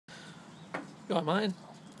Right, Martin.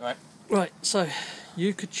 Right. Right, so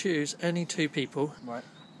you could choose any two people Right.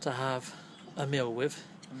 to have a meal with.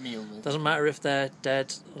 A meal with. Doesn't matter if they're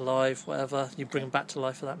dead, alive, whatever. You bring them back to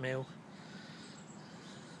life for that meal.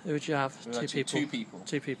 Who would you have? Two people. Two people.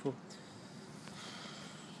 Two people.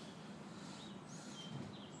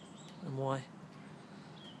 And why?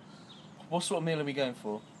 What sort of meal are we going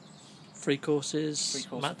for? Three courses,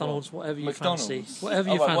 McDonald's, whatever you fancy.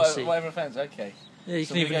 Whatever you right, fancy. Whatever fancy, okay. Yeah, you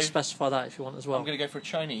So can even specify that if you want as well. I'm going to go for a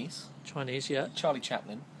Chinese. Chinese, yeah. Charlie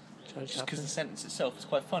Chaplin. Charlie Just Chaplin. because the sentence itself is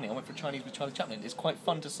quite funny. I went for a Chinese with Charlie Chaplin. It's quite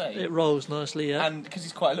fun to say. It rolls nicely, yeah. And because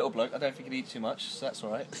he's quite a little bloke, I don't think he'd eat too much, so that's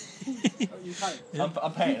alright. You pay? Yeah.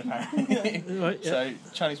 I'm paying, apparently. Right, yeah. So,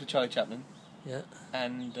 Chinese with Charlie Chaplin. Yeah.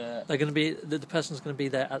 And they're going to be the person's going to be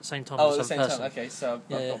there at the same time at as the some same person. time. Okay, so I've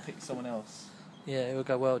got to pick someone else. Yeah, it would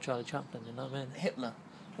go well with Charlie Chaplin, you know what I mean? Hitler.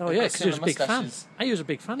 Oh yeah, because he was a big fan. Moustaches. He was a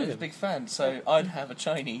big fan He of was him. a big fan, so I'd have a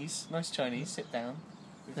Chinese, nice Chinese, sit down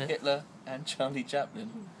with Yeah. Hitler and Charlie Chaplin.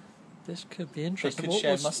 This could be They interesting. could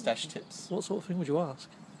share moustache tips. What sort of thing would you ask?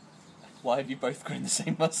 Why have you both grown the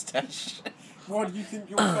same moustache? Why do you think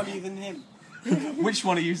you're funnier than him? Which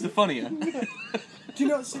one of you is the funnier? Do you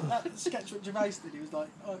not see that sketch with Gervais did? He was like,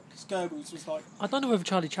 Goebbels was like, I don't know whether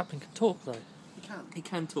Charlie Chaplin can talk though. he can. He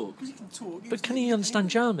can talk. Because he can talk. But can he understand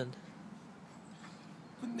German?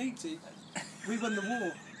 Wouldn't need to. We won the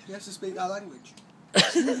war. He has to speak our language.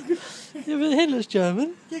 Yeah, but Hitler's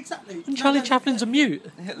German. Yeah, exactly. And Charlie Chaplin's a mute.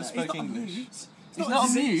 Hitler He's spoke not a English. mute. He's not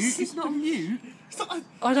a mute. He's not a mute. It's not a,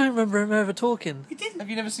 I don't remember him ever talking. he didn't. Have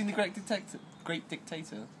you never seen The Great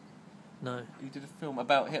Dictator? No. He did a film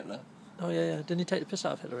about Hitler. Oh yeah, yeah. Didn't he take the piss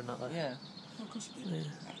out of Hitler in that though? Yeah. Oh, of course he did.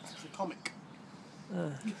 Yeah. It's a comic.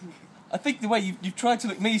 I think the way you've tried to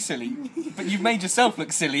look me silly, but you've made yourself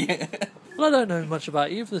look silly. Well, I don't know much about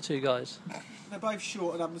either of the two guys. They're both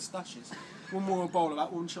short and have moustaches. One wore a bowler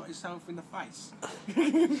hat, one shot himself in the face.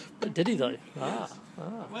 But did he though? Ah.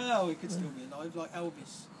 Well, he could still be alive, like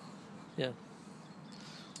Elvis. Yeah.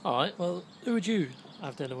 All right. Well, who would you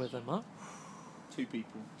have dinner with then, Mark? Two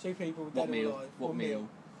people. Two people, What dead or meal? alive. What One meal?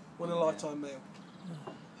 One a lifetime meal.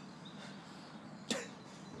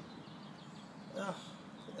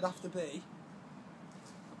 It'd have to be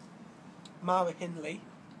Mara Hindley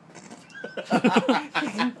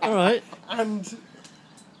All right. and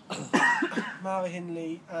Mara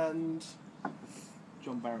Hindley and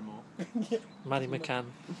John Barrymore. Maddie McCann.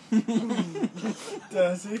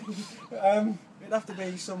 dirty. It'd have to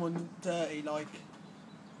be someone dirty like.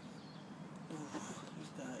 Who's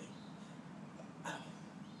dirty?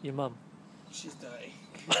 Your mum. She's dirty.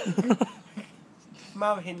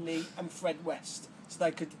 Mara Hindley and Fred West, so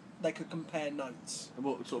they could compare notes. And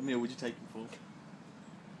what sort of meal would you take him for?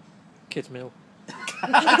 Kids meal.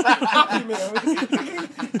 Happy meal.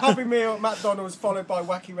 Happy meal at McDonald's, followed by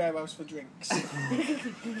Wacky Warehouse for drinks.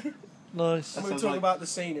 Nice. And we'll talk about the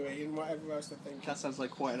scenery and whatever else I think. That sounds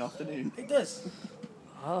like quite an afternoon. It does.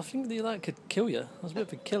 I think that could kill you. That was a bit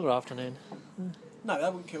of a killer afternoon. No,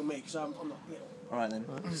 that wouldn't kill me because I'm not little. Alright then.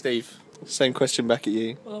 Steve, same question back at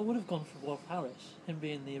you. Well, I would have gone for Wolf Harris, him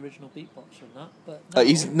being the original beatboxer and that, but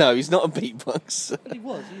no. He's not a beatboxer. But he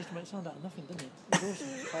was. He used to make sound out of nothing, didn't he? He was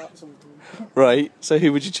awesome. Parts of Right, so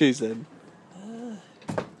who would you choose then?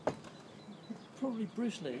 Probably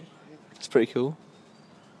Bruce Lee It's pretty cool.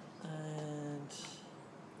 and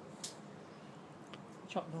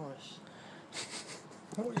Chuck Norris.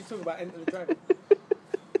 What are you talking about? Enter the Dragon?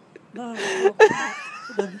 No,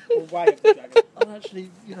 Or Way of the Dragon? I'd actually,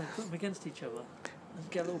 put them against each other and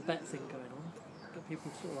get a little bet thing going on. Get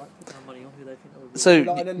people sort of like put their money on who they think they would win. So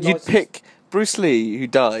Like an you'd license. pick Bruce Lee, who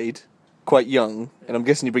died quite young, and I'm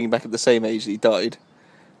guessing you bring him back at the same age that he died,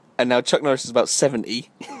 and now Chuck Norris is about 70.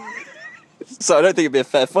 So I don't think it'd be a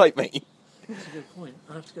fair fight, mate. That's a good point.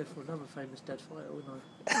 I'd have to go for another famous dead fighter, wouldn't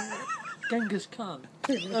I? Genghis Khan.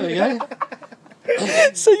 There we go.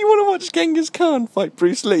 So you want to watch Genghis Khan fight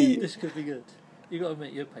Bruce Lee? This could be good. You got to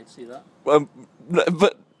admit you're paid to see that.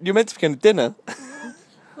 But you're meant to be going to dinner.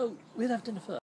 Well, we'll have dinner first.